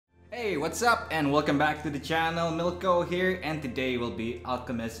Hey, what's up and welcome back to the channel. Milko here, and today will be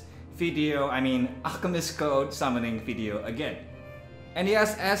Alchemist Alchemist Code summoning video again. And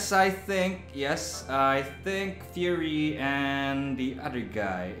yes, I think Fury and the other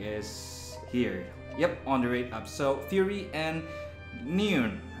guy is here. Yep, on the rate up. So Fury and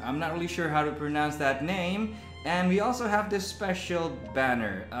Neun. I'm not really sure how to pronounce that name. And we also have this special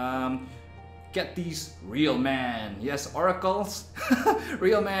banner. Get these real man, yes, oracles,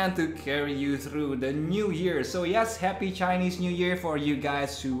 real man to carry you through the new year. So yes, happy Chinese New Year for you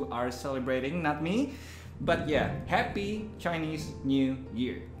guys who are celebrating, not me. But yeah, happy Chinese New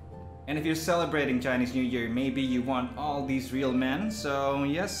Year. And if you're celebrating Chinese New Year, maybe you want all these real men. So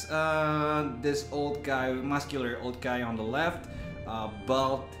yes, this old guy, muscular old guy on the left,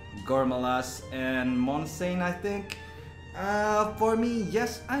 Balt, Gormalas, and Monsane, I think. For me,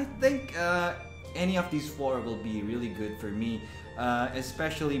 yes, I think any of these four will be really good for me,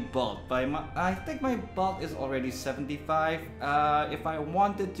 especially Balt. I think my Balt is already 75. If I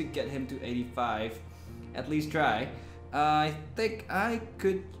wanted to get him to 85, at least try, I think I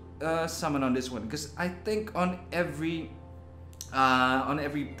could summon on this one, because I think on every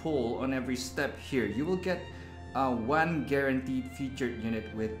pull, on every step here, you will get one guaranteed featured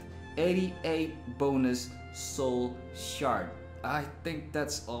unit with 88 bonus soul shard. I think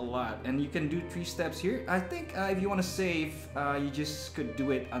that's a lot, and you can do 3 steps here. I think if you want to save, you just could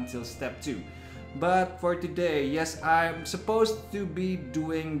do it until step 2. But for today, yes, I'm supposed to be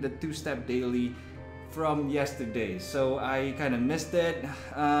doing the 2-step daily from yesterday, so I kind of missed it.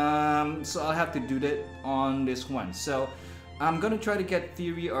 So I'll have to do that on this one. So I'm gonna try to get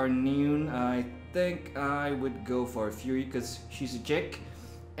Fury or Neun. I think I would go for Fury because she's a chick.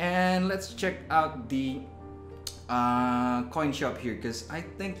 And let's check out the coin shop here, because I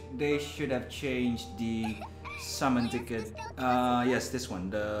think they should have changed the summon ticket. Yes, this one,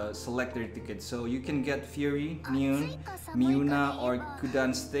 the selector ticket. So you can get Fury, Neun, Miuna, or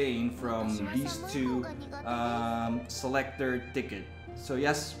Kudan Stain from these 2 selector ticket. So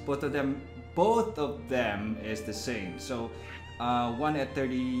yes, both of them is the same. So one at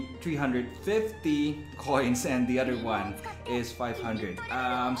 350 coins and the other one is 500.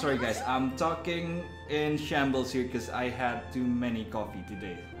 I'm sorry guys, I'm talking in shambles here because I had too many coffee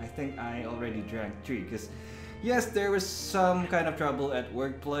today. I think I already drank 3 because yes, there was some kind of trouble at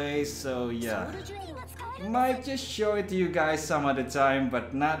workplace, so yeah. Might just show it to you guys some other time,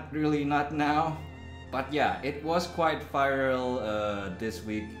 but not now. But yeah, it was quite viral this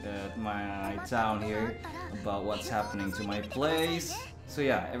week at my town here about what's happening to my place. So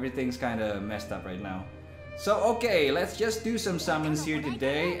yeah, everything's kind of messed up right now. So okay, let's just do some summons here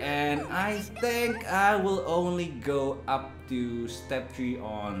today, and I think I will only go up to step 3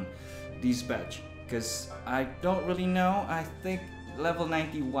 on this batch, because I don't really know. I think level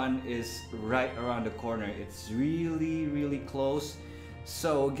 91 is right around the corner. It's really close.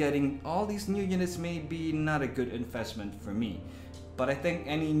 So getting all these new units may be not a good investment for me, but I think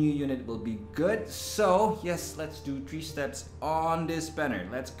any new unit will be good. So yes, let's do 3 steps on this banner.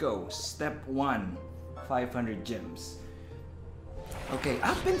 Let's go. Step 1, 500 gems. Okay,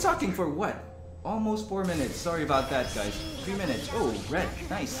 I've been talking for what? Almost 4 minutes. Sorry about that guys. 3 minutes. Oh, red.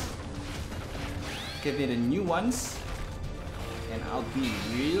 Nice. Give me the new ones and I'll be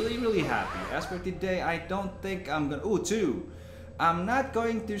really happy. As for today, I don't think I'm gonna... Oh, 2. I'm not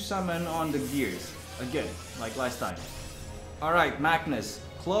going to summon on the gears again, like last time. Alright, Magnus.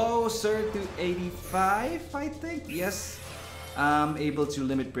 Closer to 85, I think? Yes. I'm able to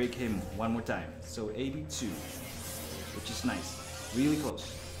limit break him one more time. So 82, which is nice. Really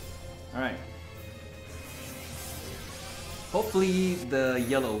close. Alright. Hopefully the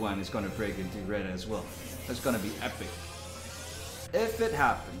yellow one is going to break into red as well. That's going to be epic. If it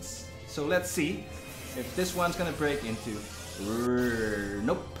happens. So let's see if this one's going to break into...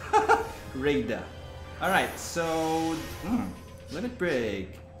 Nope. Radar. Alright, so limit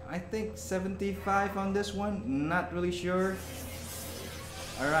break. I think 75 on this one. Not really sure.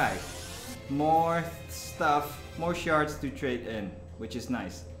 Alright. More stuff, more shards to trade in, which is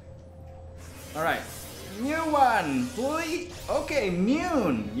nice. Alright. New one. Fully. Okay,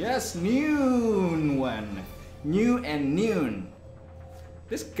 Neun. Yes, Neun one. New and Neun.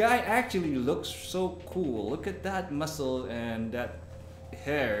 This guy actually looks so cool. Look at that muscle and that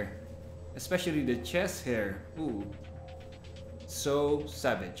hair. Especially the chest hair. Ooh. So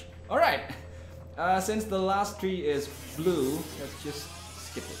savage. Alright. Since the last 3 is blue, let's just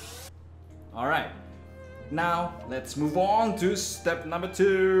skip it. Alright. Now, let's move on to step number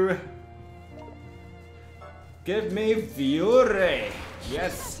 2. Give me Fury.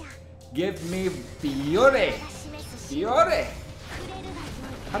 Yes. Give me Fury. Fury.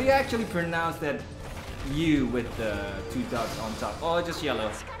 How do you actually pronounce that U with the 2 dots on top? Oh, just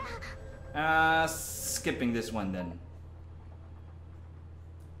yellow. Skipping this one then.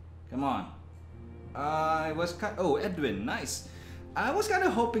 Come on. Oh, Edwin, nice. I was kind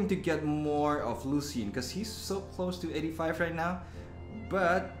of hoping to get more of Lucien because he's so close to 85 right now.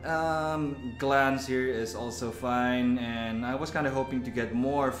 But Glance here is also fine, and I was kind of hoping to get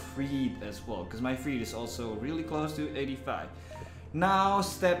more Freed as well because my Freed is also really close to 85. Now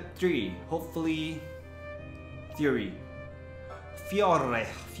step 3, hopefully Fury,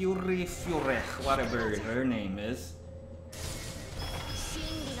 whatever her name is.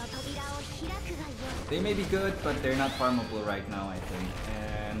 They may be good, but they're not farmable right now, I think.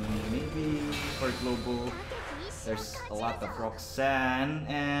 And maybe for global, there's a lot of Roxanne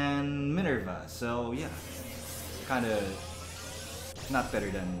and Minerva. So yeah, kind of not better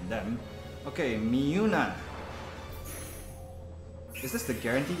than them. Okay, Miuna. Is this the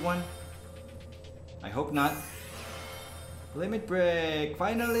guaranteed one? I hope not. Limit break,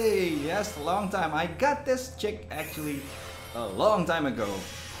 finally! Yes, a long time. I got this chick actually a long time ago.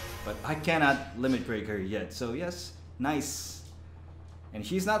 But I cannot limit break her yet, so yes, nice. And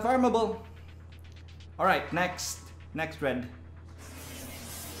she's not farmable. Alright, next red.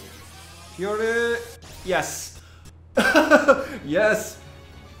 Fury, yes. Yes.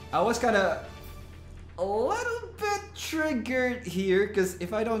 I was kinda a little bit triggered here, because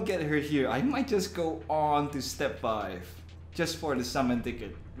if I don't get her here, I might just go on to step 5. Just for the summon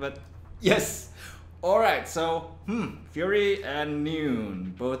ticket, but yes. Alright, so, Fury and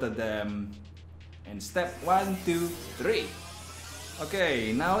Neun, both of them. And step 1, 2, 3.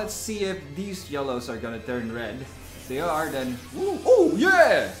 Okay, now let's see if these yellows are gonna turn red. If they are, then, woo, oh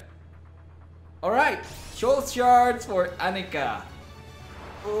yeah! Alright, soul shards for Annika.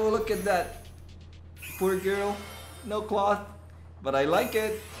 Oh, look at that. Poor girl, no cloth, but I like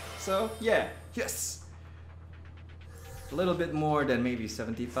it. So, yeah, yes. A little bit more than maybe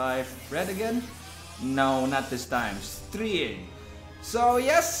 75. Red again? No, not this time. 3A. So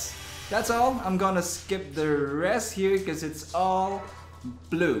yes, that's all. I'm gonna skip the rest here because it's all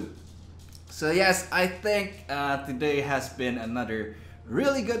blue. So yes, I think today has been another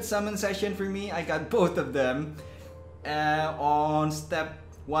really good summon session for me. I got both of them on step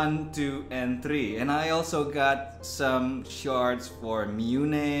 1, 2, and 3. And I also got some shards for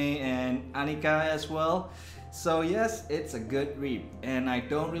Miune and Annika as well. So yes, it's a good reap, and I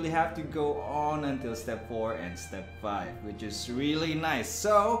don't really have to go on until step 4 and step 5, which is really nice.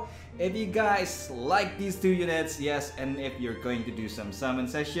 So if you guys like these 2 units, yes, and if you're going to do some summon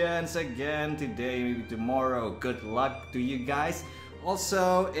sessions again today, maybe tomorrow, good luck to you guys.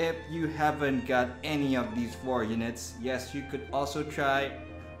 Also, if you haven't got any of these 4 units, yes, you could also try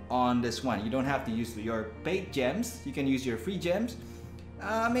on this one. You don't have to use your paid gems, you can use your free gems.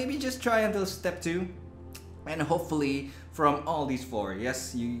 Maybe just try until step 2. And hopefully from all these 4,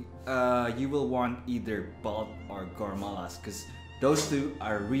 yes, you will want either Bolt or Gormalas, because those 2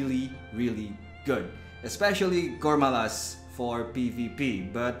 are really good, especially Gormalas for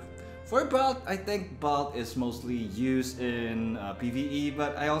PvP. But for Bolt, I think Bolt is mostly used in PvE,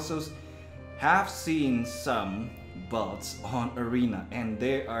 but I also have seen some Bolts on Arena, and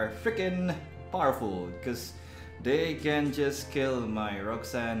they are freaking powerful because they can just kill my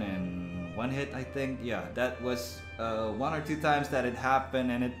Roxanne in 1 hit, I think. Yeah, that was 1 or 2 times that it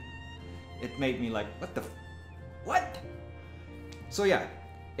happened, and it made me like, what? So yeah,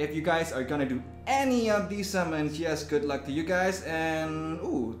 if you guys are gonna do any of these summons, yes, good luck to you guys. And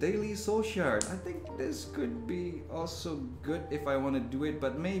ooh, daily soul shard. I think this could be also good if I want to do it,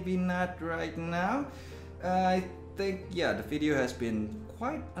 but maybe not right now. I think, yeah, the video has been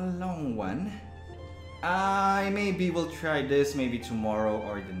quite a long one. I maybe will try this maybe tomorrow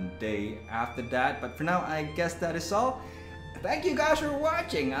or the day after that, but for now I guess that is all. Thank you guys for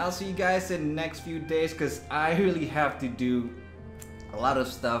watching. I'll see you guys in the next few days because I really have to do a lot of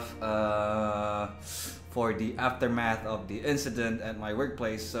stuff for the aftermath of the incident at my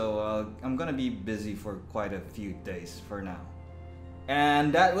workplace, so I'm gonna be busy for quite a few days for now.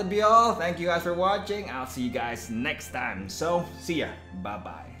 And that would be all. Thank you guys for watching. I'll see you guys next time. So see ya. Bye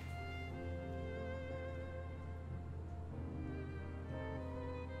bye.